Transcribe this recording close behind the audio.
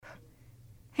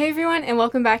Hey everyone, and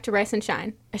welcome back to Rice and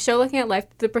Shine, a show looking at life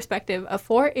through the perspective of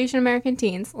 4 Asian American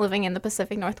teens living in the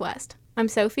Pacific Northwest. I'm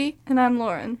Sophie. And I'm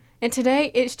Lauren. And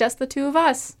today, it's just the two of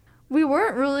us. We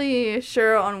weren't really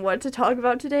sure on what to talk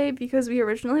about today because we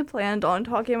originally planned on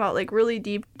talking about, really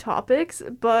deep topics,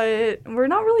 but we're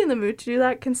not really in the mood to do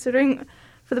that considering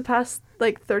for the past,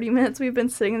 30 minutes we've been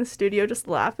sitting in the studio just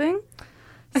laughing.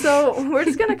 So we're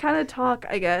just going to kind of talk,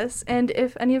 I guess. And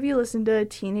if any of you listen to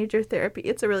Teenager Therapy,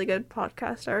 it's a really good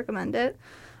podcast. I recommend it.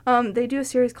 They do a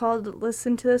series called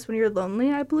Listen to This When You're Lonely,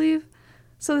 I believe.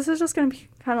 So this is just going to be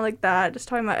kind of like that, just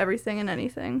talking about everything and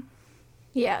anything.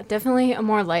 Yeah, definitely a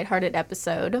more lighthearted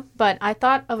episode. But I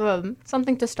thought of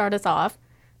something to start us off.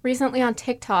 Recently on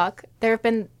TikTok, there's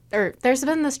been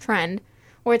this trend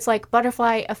where it's like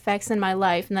butterfly effects in my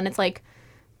life, and then it's like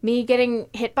me getting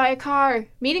hit by a car,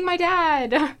 meeting my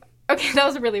dad. Okay, that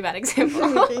was a really bad example.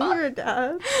 Meeting your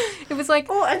dad? It was like...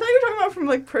 Oh, I thought you were talking about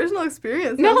from, personal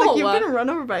experience. No. I was like, you've been run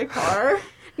over by a car?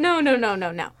 No.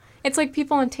 It's like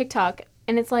people on TikTok,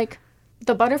 and it's like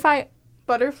the butterfly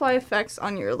Effects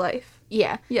on your life.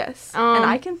 Yeah. Yes. And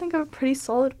I can think of a pretty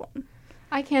solid one.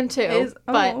 I can too.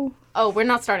 We're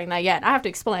not starting that yet. I have to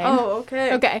explain. Oh,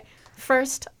 okay. Okay.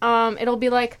 First, it'll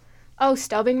be like,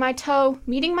 stubbing my toe,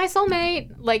 meeting my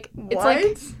soulmate.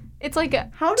 It's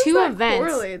like How does two that events.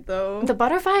 correlate, though? The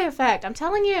butterfly effect. I'm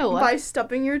telling you. By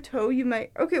stubbing your toe, you might...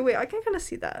 Okay, wait, I can kind of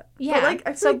see that. Yeah. But,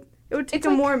 I feel like it would take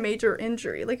a more major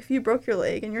injury. Like, if you broke your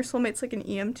leg and your soulmate's, an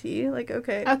EMT,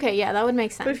 okay. Okay, yeah, that would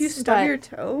make sense. But if you stub your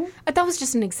toe... That was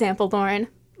just an example, Lauren.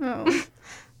 Oh.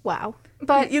 Wow.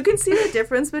 But you can see the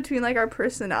difference between, our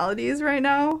personalities right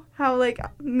now. How,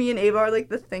 me and Ava are,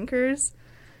 the thinkers.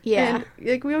 Yeah.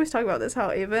 And, we always talk about this, how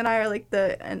Ava and I are,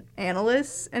 the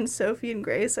analysts, and Sophie and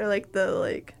Grace are,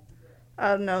 the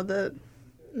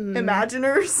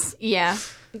imaginers. Yeah.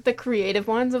 The creative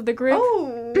ones of the group.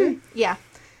 Oh! Yeah.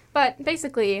 But,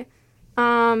 basically,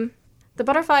 the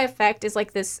butterfly effect is,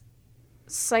 this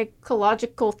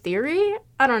psychological theory.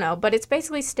 I don't know, but it's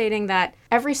basically stating that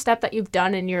every step that you've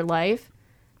done in your life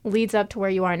leads up to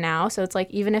where you are now. So it's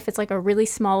even if it's a really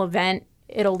small event,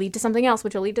 it'll lead to something else,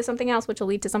 which will lead to something else, which will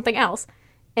lead to something else.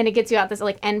 And it gets you out this,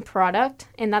 end product.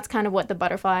 And that's kind of what the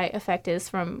butterfly effect is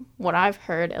from what I've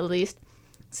heard, at least.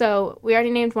 So we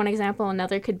already named one example.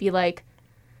 Another could be, Well,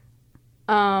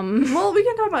 we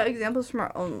can talk about examples from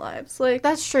our own lives.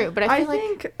 That's true, but I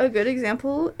think a good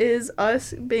example is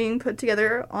us being put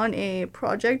together on a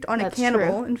project on a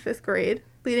cannibal in 5th grade,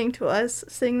 leading to us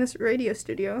sitting in this radio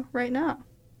studio right now.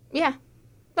 Yeah,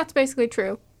 that's basically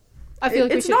true. I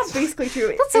feel it's not basically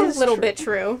true. That's a little bit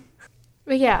true.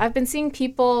 But yeah, I've been seeing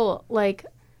people,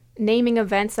 naming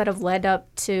events that have led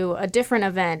up to a different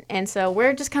event. And so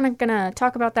we're just kind of going to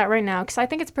talk about that right now because I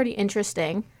think it's pretty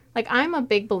interesting. I'm a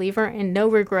big believer in no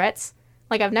regrets.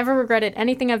 I've never regretted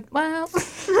anything I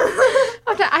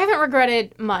haven't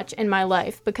regretted much in my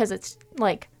life because it's,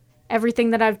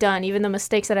 everything that I've done, even the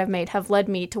mistakes that I've made, have led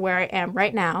me to where I am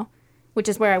right now, which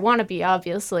is where I want to be,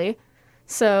 obviously.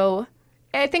 So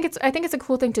I think it's a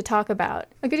cool thing to talk about.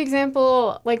 A good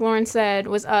example, like Lauren said,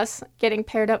 was us getting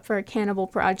paired up for a cannibal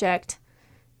project.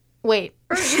 Wait.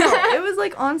 No, it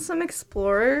was on some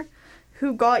explorer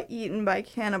who got eaten by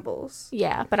cannibals.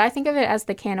 Yeah, but I think of it as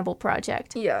the Cannibal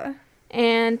Project. Yeah.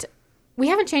 And we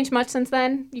haven't changed much since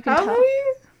then. You can tell. Have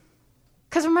we?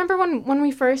 Because remember when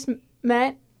we first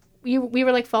met, we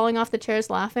were falling off the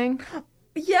chairs laughing?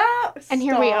 Yeah. And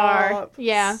here we are.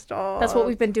 Yeah. Stop. That's what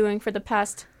we've been doing for the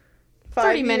past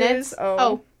 30 minutes.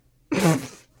 Oh.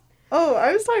 Oh,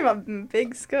 I was talking about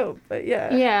big scope, but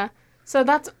yeah. Yeah. So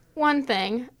that's one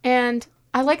thing. And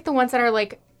I like the ones that are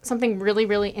something really,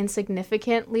 really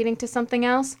insignificant leading to something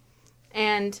else.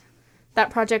 And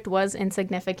that project was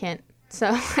insignificant. So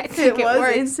I think it was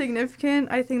works. Insignificant.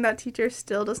 I think that teacher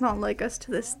still does not like us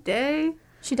to this day.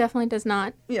 She definitely does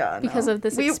not. Yeah, because of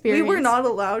this experience. We were not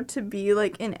allowed to be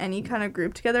in any kind of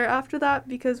group together after that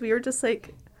because we were just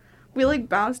we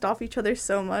bounced off each other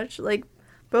so much.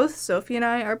 Both Sophie and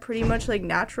I are pretty much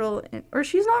natural, or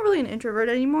she's not really an introvert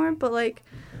anymore, but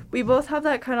we both have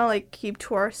that kind of keep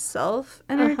to ourself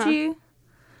energy.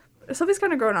 Uh-huh. Sophie's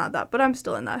kind of grown out of that, but I'm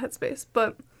still in that headspace.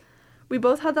 But we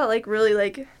both had that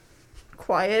really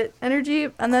quiet energy,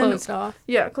 and then closed off.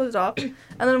 Yeah, closed off. And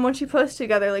then when she put us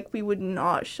together, we would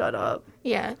not shut up.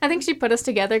 Yeah, I think she put us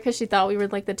together because she thought we were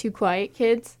the two quiet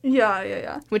kids.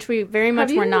 Yeah. Which we very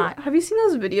much were not. Have you seen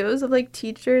those videos of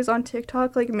teachers on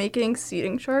TikTok making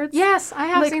seating charts? Yes, I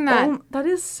have seen that. That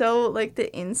is so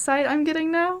the insight I'm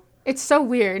getting now. It's so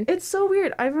weird. It's so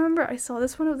weird. I remember I saw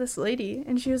this one of this lady,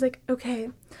 and she was like, okay,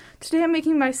 today I'm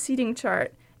making my seating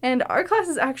chart. And our class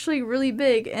is actually really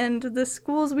big, and the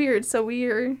school's weird, so we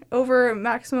are over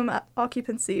maximum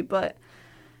occupancy, but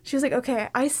she was like, okay,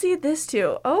 I see this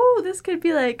too. Oh, this could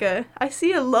be like I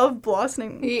see a love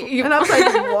blossoming. And I was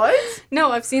like, what?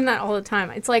 No, I've seen that all the time.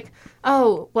 It's like,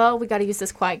 oh, well, we got to use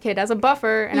this quiet kid as a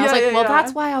buffer. And I was like, well,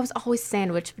 that's why I was always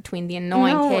sandwiched between the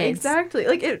annoying kids. Exactly.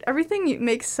 Like, everything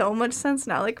makes so much sense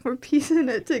now. Like, we're piecing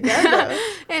it together.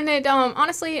 And it,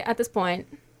 honestly, at this point,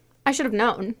 I should have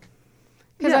known.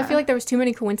 Because I feel like there was too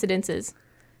many coincidences.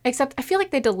 Except I feel like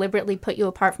they deliberately put you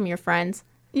apart from your friends.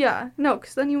 Yeah, no,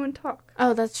 because then you wouldn't talk.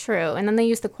 Oh, that's true. And then they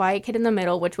used the quiet kid in the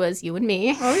middle, which was you and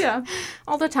me. Oh, yeah.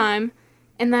 All the time.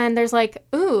 And then there's like,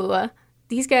 ooh,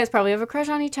 these guys probably have a crush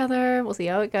on each other. We'll see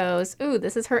how it goes. Ooh,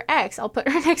 this is her ex. I'll put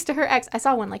her next to her ex. I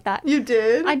saw one like that. You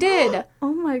did? I did.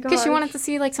 Oh, my gosh. Because she wanted to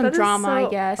see like some drama, I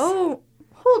guess. Oh,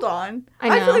 hold on. I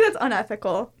know. feel like that's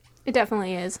unethical. It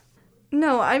definitely is.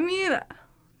 No, I mean,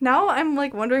 now I'm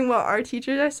like wondering what our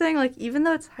teachers are saying. Like, even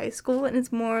though it's high school and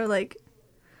it's more like,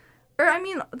 or I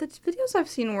mean, the videos I've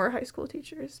seen were high school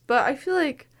teachers, but I feel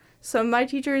like some of my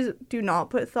teachers do not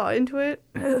put thought into it.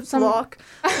 Some Block.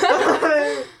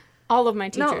 all of my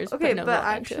teachers. No, okay, put no but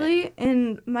thought into it. actually,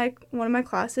 in one of my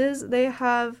classes, they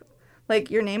have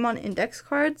like your name on index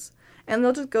cards, and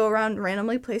they'll just go around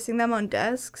randomly placing them on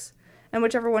desks, and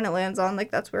whichever one it lands on,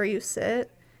 like that's where you sit.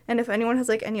 And if anyone has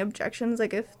like any objections,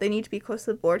 like if they need to be close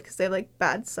to the board because they have like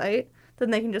bad sight,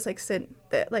 then they can just like sit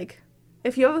there, like.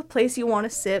 If you have a place you want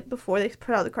to sit before they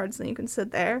put out the cards, then you can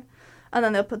sit there. And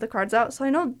then they'll put the cards out. So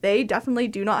I know they definitely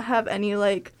do not have any,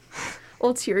 like,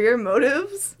 ulterior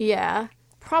motives. Yeah,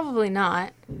 probably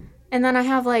not. And then I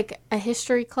have, like, a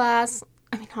history class.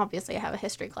 I mean, obviously I have a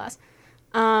history class.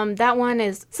 That one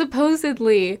is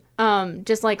supposedly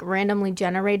just, like, randomly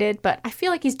generated. But I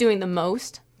feel like he's doing the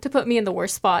most to put me in the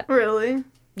worst spot. Really?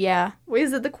 Yeah. Wait,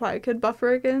 is it the quiet kid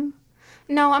buffer again?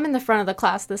 No, I'm in the front of the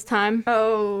class this time.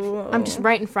 Oh. I'm just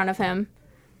right in front of him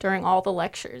during all the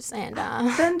lectures. And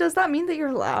Then does that mean that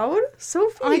you're loud?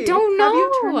 Sophie, I don't know. Have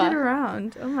you turned it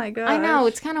around? Oh my gosh. I know,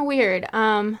 it's kind of weird.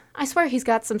 I swear he's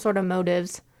got some sort of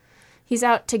motives. He's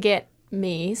out to get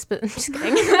me. I'm just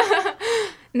kidding.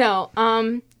 No,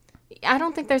 I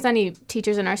don't think there's any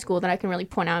teachers in our school that I can really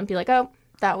point out and be like, oh,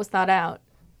 that was thought out.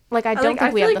 Like, I don't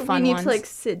think we have the fun ones. we need to, like,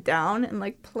 sit down and,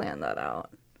 like, plan that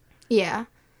out. Yeah.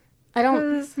 I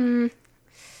don't...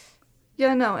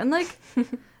 Yeah, no, and, like,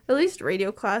 at least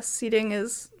radio class seating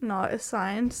is not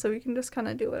assigned, so we can just kind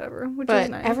of do whatever, which is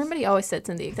nice. But everybody always sits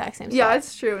in the exact same spot. Yeah,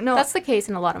 it's true. No, that's the case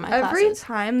in a lot of my classes. Every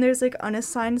time there's, like,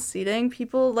 unassigned seating,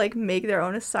 people, like, make their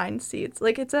own assigned seats.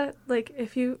 Like, it's like,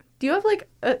 if you... Do you have, like,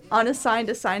 unassigned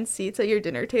assigned seats at your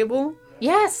dinner table?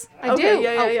 Yes, I do.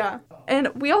 Yeah. And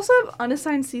we also have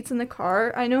unassigned seats in the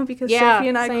car. I know because Sophie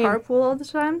and I carpool all the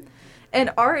time. And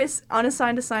our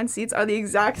unassigned assigned seats are the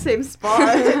exact same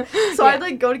spot. So I'd,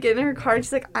 like, go to get in her car, and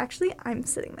she's like, actually, I'm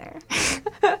sitting there.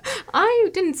 I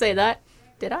didn't say that.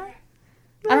 Did I?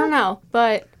 I don't know.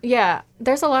 But, yeah,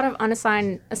 there's a lot of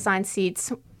assigned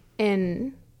seats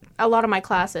in a lot of my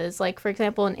classes. Like, for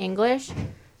example, in English,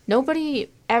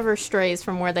 nobody ever strays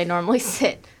from where they normally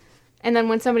sit. And then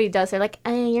when somebody does, they're like,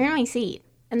 you're in my seat.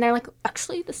 And they're like,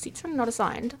 actually, the seats are not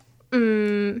assigned.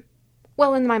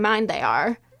 Well, in my mind, they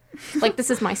are. Like, this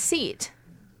is my seat.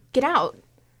 Get out.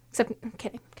 Except, I'm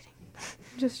kidding.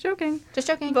 Just joking.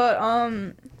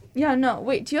 But, yeah, no.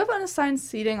 Wait, do you have unassigned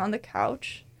seating on the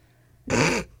couch?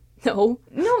 No.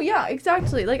 No, yeah,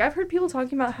 exactly. Like, I've heard people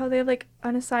talking about how they have, like,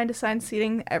 assigned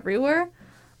seating everywhere.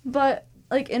 But,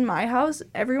 like, in my house,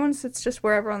 everyone sits just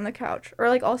wherever on the couch. Or,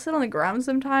 like, I'll sit on the ground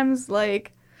sometimes.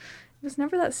 Like, it was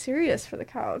never that serious for the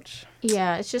couch.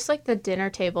 Yeah, it's just like the dinner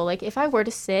table. Like, if I were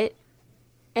to sit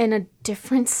in a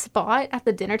different spot at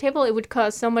the dinner table, it would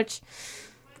cause so much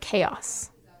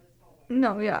chaos.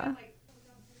 No, yeah.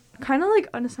 Kind of like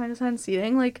unassigned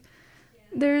seating. Like,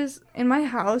 there's, in my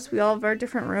house, we all have our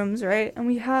different rooms, right? And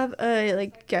we have a,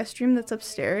 like, guest room that's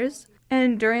upstairs.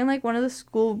 And during, like, one of the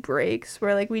school breaks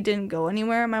where, like, we didn't go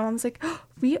anywhere, my mom's like, oh,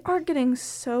 we are getting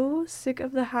so sick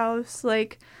of the house.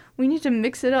 Like, we need to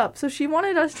mix it up. So she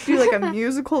wanted us to do, like, a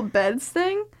musical beds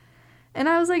thing. And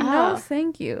I was like, no,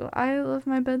 thank you. I love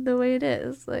my bed the way it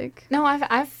is. Like, no,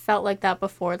 I've felt like that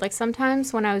before. Like,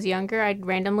 sometimes when I was younger, I'd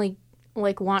randomly,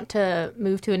 like, want to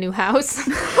move to a new house.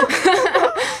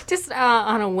 Just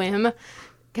on a whim.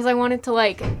 Because I wanted to,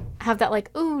 like, have that,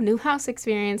 like, ooh, new house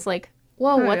experience. Like,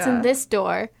 whoa, what's in this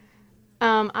door?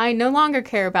 I no longer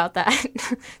care about that.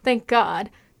 Thank God.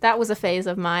 That was a phase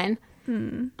of mine.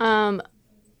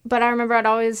 But I remember I'd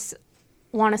always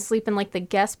want to sleep in, like, the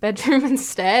guest bedroom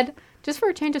instead. Just for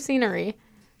a change of scenery.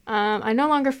 I no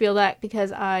longer feel that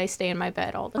because I stay in my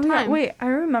bed all the Oh, time. yeah. Wait, I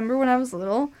remember when I was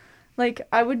little, like,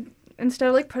 I would, instead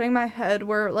of, like, putting my head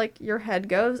where, like, your head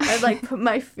goes, I'd, like, put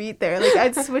my feet there. Like,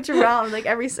 I'd switch around, like,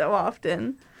 every so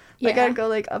often. Like, Yeah. I'd go,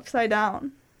 like, upside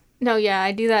down. No, yeah,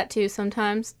 I do that too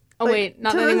sometimes. Oh, Like, wait,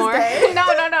 not to this anymore. day? No.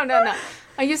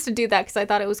 I used to do that because I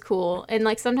thought it was cool. And,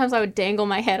 like, sometimes I would dangle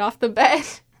my head off the bed.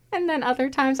 And then other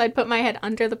times I'd put my head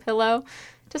under the pillow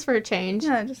just for a change.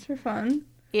 Yeah, just for fun.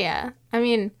 Yeah. I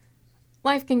mean,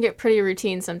 life can get pretty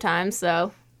routine sometimes,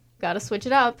 so gotta switch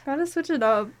it up. Gotta switch it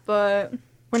up, but...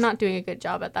 We're not doing a good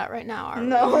job at that right now, are we?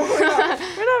 No, we're not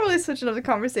really switching up the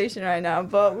conversation right now,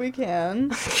 but we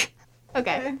can.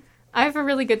 Okay. I have a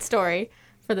really good story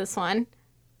for this one.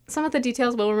 Some of the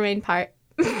details will remain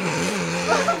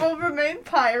Will remain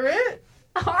pirate?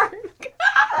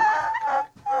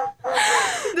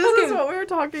 This is what we were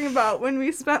talking about when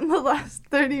we spent the last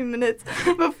 30 minutes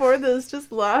before this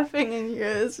just laughing in here.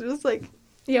 It's just like,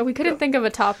 Yeah, we couldn't think of a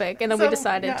topic, and then we So,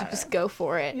 decided to yeah. just go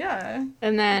for it. yeah.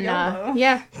 And then, YOLO.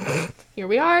 yeah, here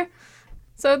we are.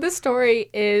 So this story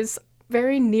is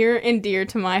very near and dear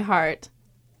to my heart.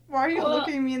 Why are you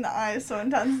looking me in the eyes so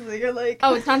intensely? You're like,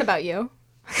 Oh, it's not about you.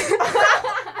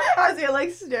 as you're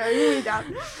like staring me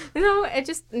down. No, it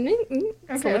just,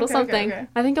 it's a little something. Okay.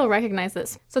 I think you'll recognize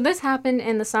this. So this happened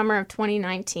in the summer of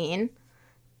 2019,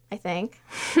 I think.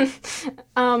 Did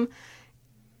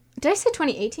I say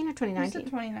 2018 or You 2019? said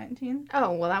 2019.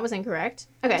 Oh, well, that was incorrect.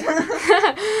 Okay.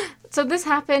 So this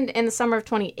happened in the summer of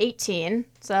 2018.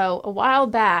 So a while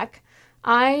back,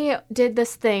 I did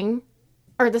this thing,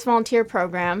 or this volunteer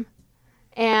program,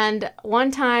 and one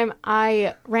time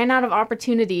I ran out of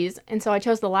opportunities, and so I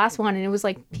chose the last one, and it was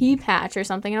like pea patch or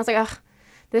something, and I was like, ugh,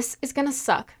 this is gonna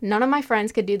suck. None of my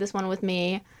friends could do this one with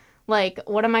me. Like,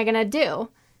 what am I gonna do?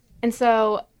 And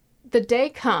so the day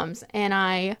comes, and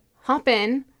I hop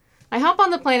on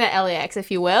the plane at LAX,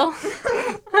 if you will.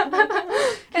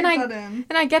 and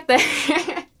I get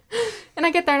there. And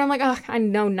I get there and I'm like, oh, I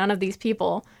know none of these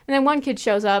people. And then one kid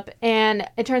shows up, and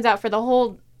it turns out for the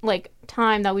whole like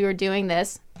time that we were doing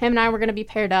this, him and I were going to be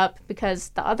paired up because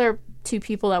the other two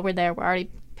people that were there were already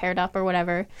paired up or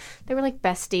whatever. They were like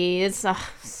besties. Ugh,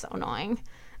 so annoying.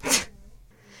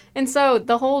 And so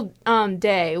the whole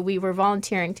day we were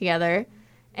volunteering together,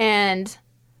 and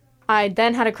I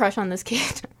then had a crush on this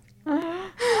kid.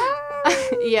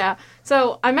 Yeah.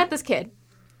 So I met this kid,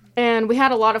 and we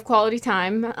had a lot of quality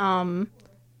time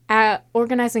at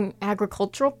organizing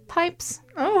agricultural pipes.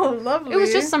 Oh, lovely. It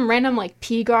was just some random like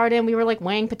pea garden. We were like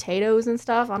weighing potatoes and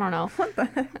stuff. I don't know. What the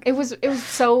heck? It was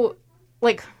so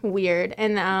like weird.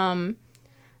 And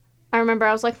I remember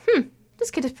I was like,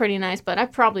 this kid is pretty nice, but I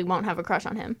probably won't have a crush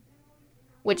on him.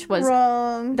 Which was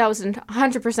Wrong. that was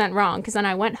 100% wrong, because then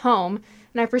I went home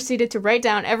and I proceeded to write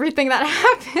down everything that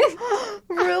happened.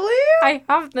 Really? I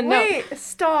have the note. Wait,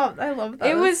 stop. I love that. It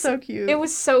That's was so cute. It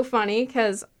was so funny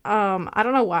because I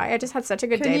don't know why, I just had such a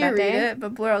good Can day you that read day. it,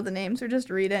 but blur out the names, or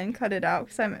just read it and cut it out?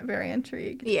 Because I'm very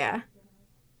intrigued. Yeah,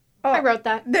 Oh, I wrote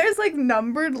that. There's like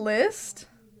numbered list.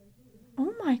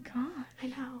 Oh my god. I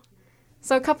know.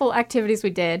 So a couple activities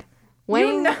we did: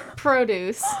 weighing know-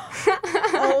 produce,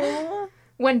 Oh.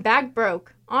 when bag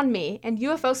broke on me, and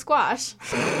UFO squash.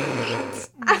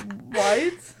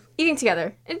 What? Eating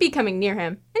together and becoming near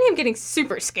him, and him getting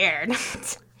super scared.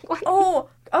 What? Oh,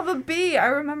 of a bee. I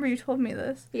remember you told me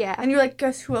this. Yeah. And you're like,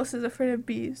 guess who else is afraid of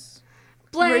bees?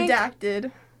 Blank.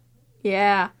 Redacted.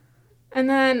 Yeah. And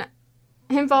then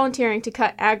him volunteering to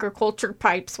cut agriculture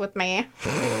pipes with me.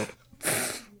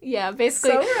 Yeah,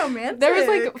 basically. So romantic. There was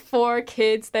like 4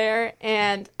 kids there,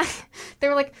 and they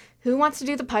were like, who wants to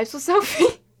do the pipes with Sophie?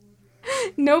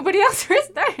 Nobody else was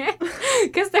there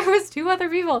because there was 2 other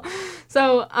people.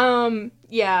 So,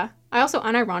 yeah. I also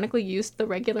unironically used the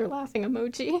regular laughing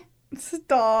emoji.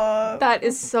 Stop. That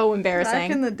is so Back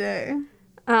embarrassing. in the day.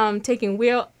 Taking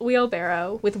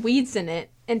wheelbarrow with weeds in it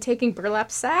and taking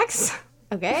burlap sacks.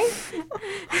 Okay.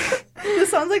 This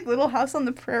sounds like Little House on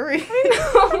the Prairie.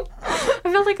 I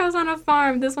felt like I was on a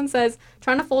farm. This one says,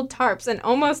 trying to fold tarps and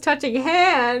almost touching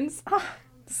hands.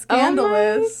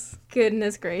 Scandalous.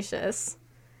 Goodness gracious.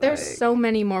 There's Like- so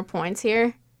many more points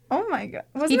here. Oh my god.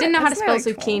 He didn't know how to spell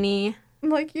Wasn't it, like, zucchini.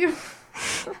 12? Like you.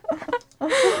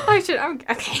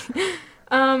 Okay.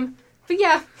 But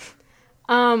yeah.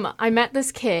 I met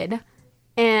this kid,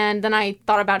 and then I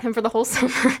thought about him for the whole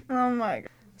summer. Oh my god.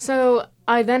 So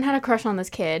I then had a crush on this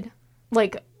kid,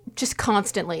 like just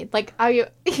constantly. Like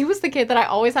he was the kid that I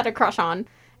always had a crush on.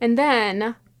 And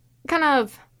then kind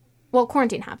of, well,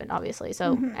 quarantine happened, obviously.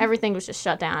 So everything was just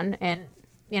shut down, and,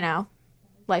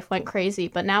 life went crazy.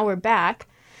 But now we're back.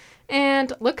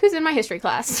 And look who's in my history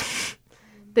class.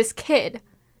 This kid.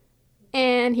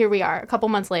 And here we are, a couple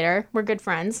months later. We're good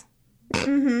friends.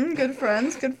 Good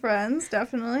friends,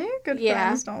 definitely. Good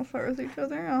friends don't flirt with each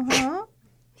other.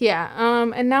 Yeah,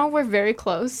 and now we're very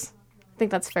close. I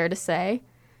think that's fair to say.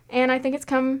 And I think it's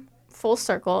come full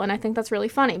circle, and I think that's really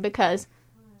funny because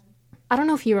I don't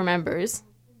know if he remembers,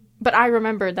 but I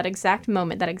remember that exact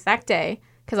moment, that exact day,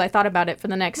 because I thought about it for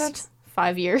the next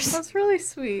 5 years. That's really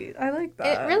sweet. I like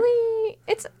that.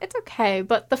 It's okay,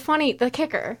 but the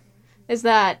kicker is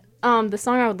that the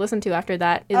song I would listen to after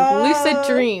that is Lucid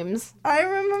Dreams. I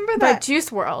remember that. By Juice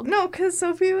WRLD. No, because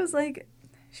Sophie was like,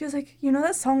 you know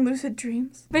that song Lucid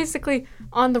Dreams? Basically,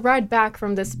 on the ride back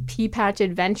from this pea patch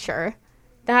adventure,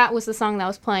 that was the song that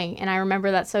was playing, and I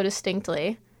remember that so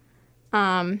distinctly.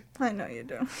 I know you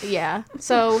do. Yeah,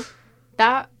 so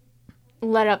that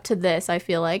led up to this, I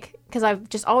feel like, because I've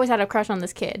just always had a crush on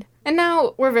this kid. And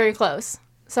now we're very close.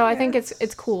 So I think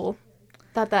it's cool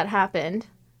that happened.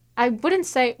 I wouldn't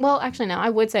say, well, actually, no, I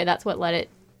would say that's what led it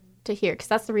to here, because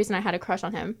that's the reason I had a crush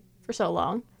on him for so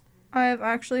long. I've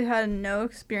actually had no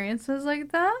experiences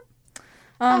like that.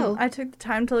 I took the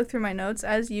time to look through my notes,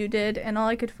 as you did, and all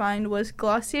I could find was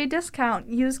Glossier discount.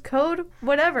 Use code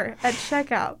whatever at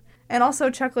checkout. And also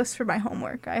checklists for my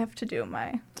homework. I have to do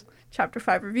my Chapter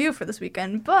 5 review for this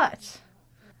weekend, but...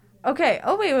 Okay,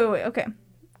 wait, okay.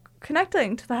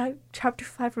 Connecting to that Chapter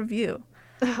 5 review.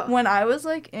 When I was,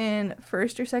 like, in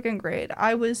 1st or 2nd grade,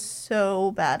 I was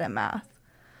so bad at math.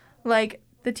 Like,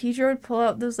 the teacher would pull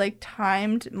out those, like,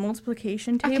 timed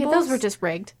multiplication tables. Okay, those were just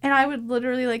rigged. And I would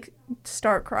literally, like,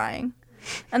 start crying.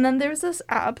 And then there's this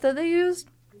app that they used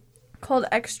called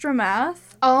Extra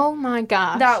Math. Oh, my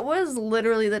gosh. That was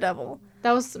literally the devil.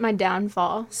 That was my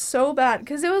downfall. So bad.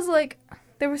 Because it was, like,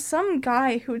 there was some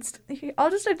guy who would... I'll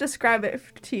just, like, describe it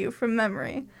to you from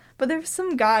memory. But there was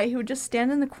some guy who would just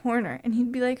stand in the corner, and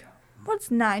he'd be like,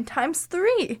 what's 9 times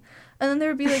 3? And then there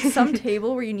would be, like, some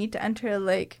table where you need to enter,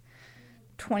 like,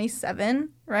 27,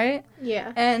 right?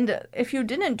 Yeah. And if you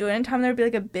didn't do it in time, there would be,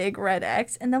 like, a big red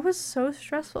X, and that was so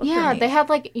stressful for me. They had,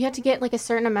 like, you had to get, like, a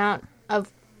certain amount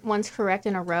of ones correct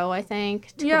in a row, I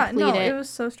think, to complete it. It was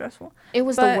so stressful. It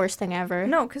was the worst thing ever.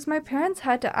 No, because my parents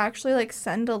had to actually, like,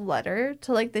 send a letter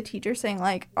to, like, the teacher saying,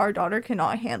 like, our daughter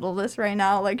cannot handle this right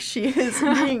now. Like, she is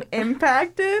being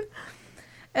impacted.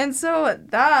 And so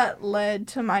that led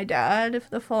to my dad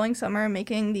the following summer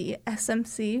making the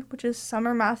SMC, which is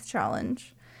Summer Math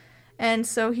Challenge. And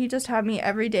so he just had me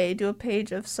every day do a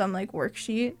page of some, like,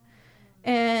 worksheet.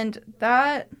 And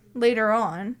that later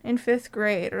on in 5th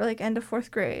grade or, like, end of 4th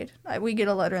grade, we get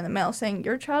a letter in the mail saying,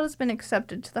 your child has been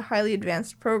accepted to the highly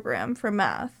advanced program for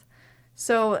math.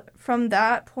 So from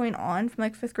that point on, from,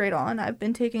 like, 5th grade on, I've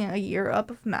been taking a year up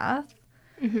of math.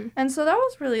 Mm-hmm. And so that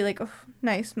was really, like, a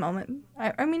nice moment.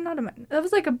 I mean, that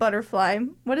was like a butterfly.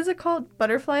 What is it called?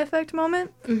 Butterfly effect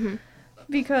moment? Mm-hmm.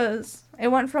 Because it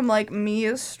went from, like,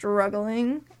 me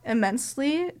struggling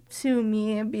immensely to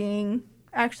me being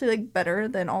actually, like, better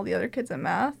than all the other kids in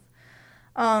math.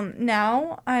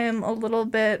 Now I am a little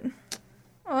bit...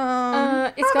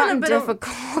 it's gotten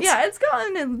difficult. It's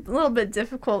gotten a little bit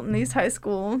difficult in these high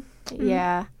school.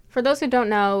 Yeah. For those who don't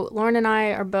know, Lauren and I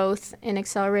are both in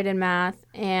accelerated math,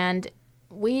 and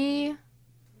we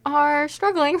are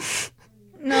struggling.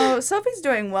 No, Sophie's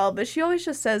doing well, but she always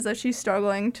just says that she's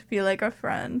struggling to be like a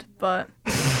friend. But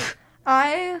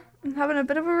I am having a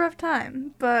bit of a rough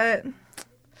time, but...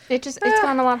 It's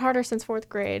gotten a lot harder since 4th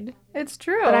grade. It's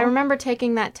true. But I remember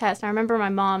taking that test. I remember my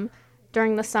mom,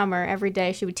 during the summer, every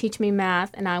day, she would teach me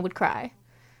math, and I would cry.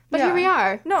 But here we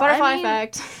are. No, Butterfly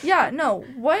effect. Yeah, no.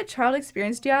 What child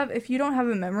experience do you have if you don't have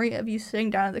a memory of you sitting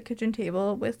down at the kitchen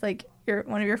table with, like,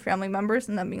 one of your family members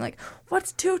and them being like,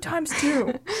 what's 2 times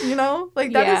 2? You know?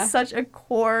 Like, that is such a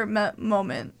core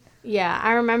moment. Yeah,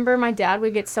 I remember my dad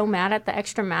would get so mad at the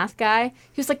extra math guy.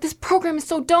 He was like, this program is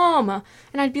so dumb.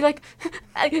 And I'd be like,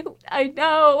 I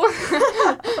know.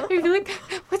 He'd be like,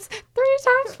 what's 3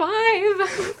 times 5?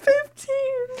 15.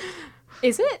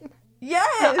 Is it? Yes.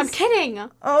 No, I'm kidding.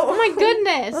 Oh my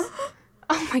goodness.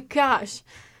 Oh my gosh.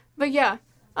 But yeah,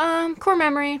 core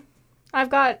memory. I've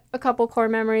got a couple core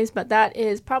memories, but that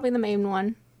is probably the main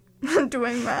one.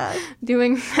 Doing math.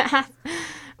 Doing math.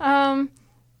 I'm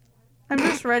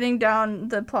just writing down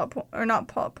the not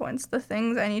plot points, the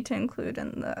things I need to include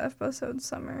in the episode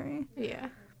summary. Yeah.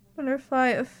 Butterfly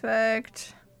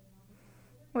effect.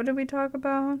 What did we talk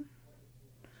about?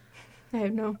 I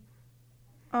have no.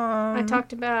 I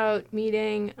talked about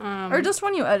meeting. Or just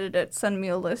when you edit it, send me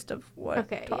a list of what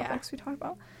topics we talk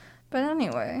about. But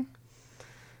anyway,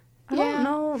 I don't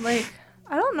know. Like,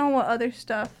 I don't know what other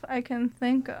stuff I can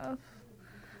think of.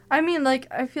 I mean, like,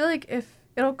 I feel like if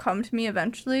it'll come to me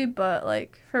eventually, but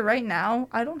like for right now,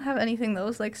 I don't have anything that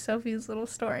was like Sophie's little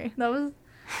story. That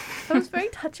was very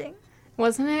touching.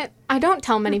 Wasn't it? I don't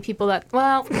tell many people that.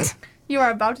 Well, You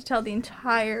are about to tell the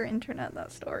entire internet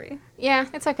that story. yeah,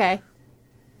 it's okay.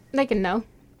 They can know.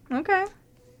 Okay.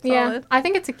 Yeah, Solid. I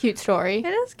think it's a cute story. It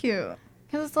is cute.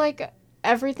 Because it's like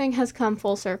everything has come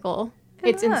full circle. It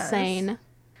It's has. insane.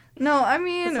 No, I That's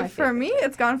mean, my for me,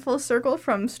 it's gone full circle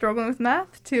from struggling with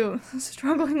math to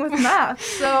struggling with math.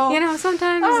 So, You know,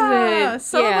 sometimes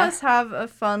some of us have a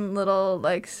fun little,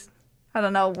 like, I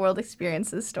don't know, world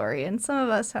experiences story, and some of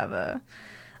us have a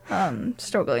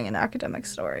struggling in academic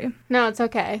story. No, it's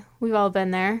okay. We've all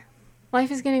been there. Life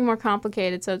is getting more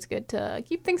complicated, so it's good to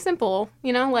keep things simple.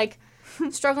 You know, like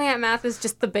struggling at math is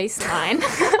just the baseline.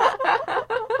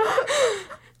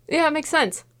 Yeah, it makes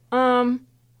sense.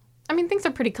 I mean, things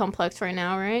are pretty complex right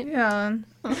now, right? Yeah.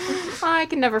 I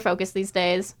can never focus these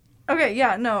days. Okay,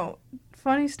 yeah, no.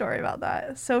 Funny story about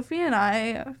that. Sophie and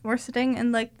I were sitting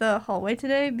in, like, the hallway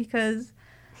today because,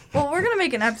 well, we're going to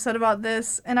make an episode about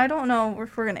this, and I don't know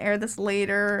if we're going to air this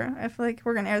later. I feel like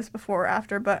we're going to air this before or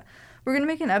after, but we're going to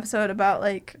make an episode about,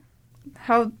 like,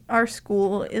 how our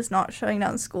school is not shutting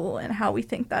down school and how we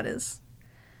think that is.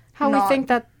 How we Not think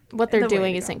that what they're the way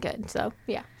doing to isn't good, so,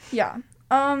 yeah. Yeah.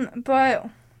 But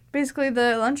basically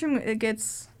the lunchroom, it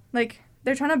gets, like,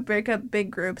 they're trying to break up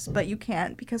big groups, but you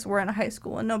can't because we're in a high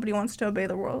school and nobody wants to obey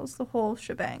the rules, the whole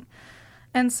shebang.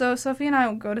 And so Sophie and I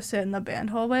will go to sit in the band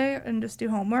hallway and just do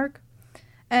homework.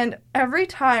 And every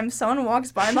time someone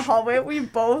walks by in the hallway, we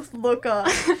both look up.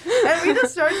 And we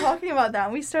just start talking about that.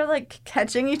 And we start, like,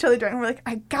 catching each other during. We're like,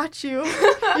 I got you.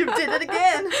 You did it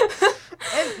again.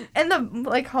 And the,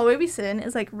 like, hallway we sit in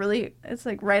is, like, really, it's,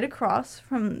 like, right across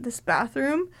from this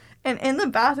bathroom. And in the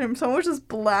bathroom, someone was just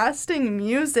blasting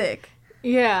music.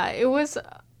 Yeah, it was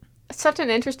such an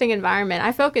interesting environment.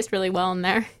 I focused really well in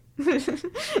there.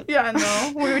 Yeah,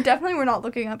 no. We were not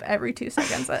looking up every 2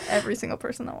 seconds at every single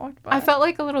person that walked by. I felt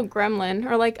like a little gremlin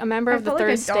or like a member of the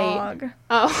third estate. Dog.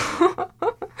 Oh.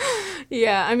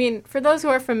 Yeah, I mean, for those who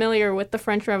are familiar with the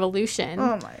French Revolution,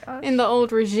 Oh my gosh. in the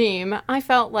old regime, I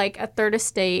felt like a third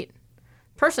estate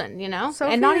person, you know?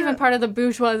 And not Sophia- even part of the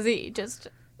bourgeoisie, just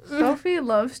Sophie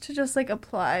loves to just, like,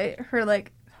 apply her,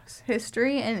 like,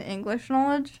 history and English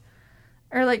knowledge.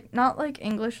 Or, like, not, like,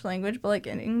 English language, but, like,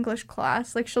 in English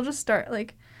class. Like, she'll just start,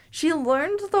 like, she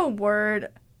learned the word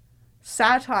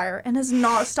satire and has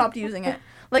not stopped using it.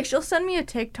 Like, she'll send me a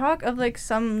TikTok of, like,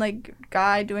 some, like,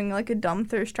 guy doing, like, a dumb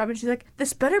thirst trap, and she's like,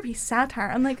 this better be satire.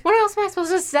 I'm like, what else am I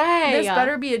supposed to say? this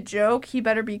better be a joke. He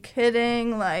better be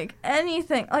kidding. Like,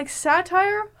 anything. Like,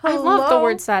 satire? I Hello? love the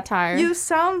word satire. You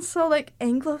sound so, like,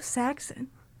 Anglo-Saxon.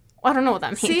 I don't know what that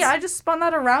means. See, I just spun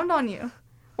that around on you.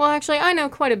 Well, actually, I know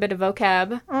quite a bit of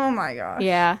vocab. Oh my gosh.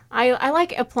 Yeah, I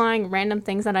like applying random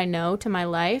things that I know to my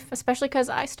life, especially because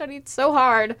I studied so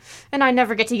hard and I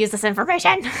never get to use this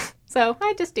information. So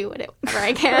I just do whatever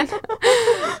I can.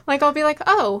 Like, I'll be like,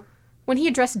 oh, when he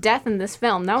addressed death in this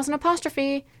film, that was an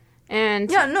apostrophe. And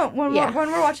Yeah, no, when Yeah.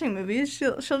 we're watching movies,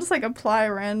 she'll just, like, apply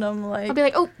random, like... I'll be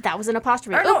like, oh, that was an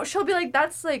apostrophe. or Oh, no, she'll be like,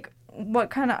 that's, like,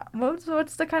 what's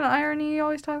the kind of irony you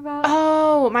always talk about?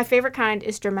 oh, my favorite kind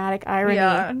is dramatic irony.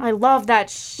 Yeah. I love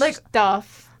that Like-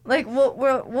 stuff. Like,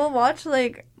 we'll watch,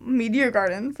 like, Meteor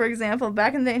Garden, for example,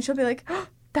 back in the day, and she'll be like, oh,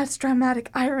 that's dramatic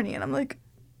irony. And I'm like,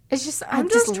 It's just, I I'm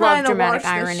just just love trying to dramatic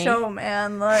watch irony. the show,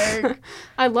 man. Like,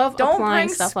 I love don't applying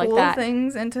bring stuff school like that.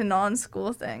 things into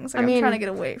non-school things. Like, I mean, I'm trying to get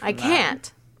away from I that.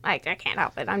 can't. I can't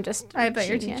help it. I'm just. I bet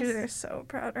your genius. teachers are so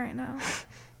proud right now.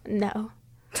 No.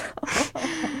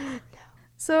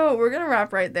 So we're going to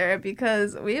wrap right there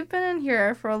because we've been in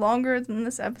here for longer than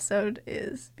this episode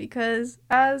is because,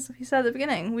 as we said at the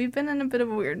beginning, we've been in a bit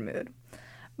of a weird mood.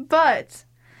 But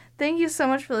thank you so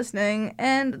much for listening,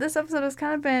 and this episode has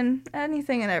kind of been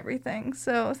anything and everything.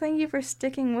 So thank you for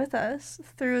sticking with us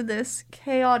through this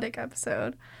chaotic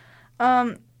episode.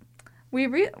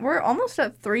 We're almost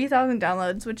at 3,000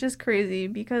 downloads, which is crazy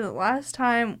because last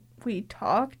time we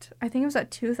talked, I think it was at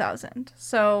 2,000.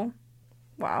 So,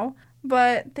 wow.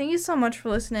 But thank you so much for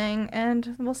listening,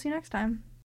 and we'll see you next time.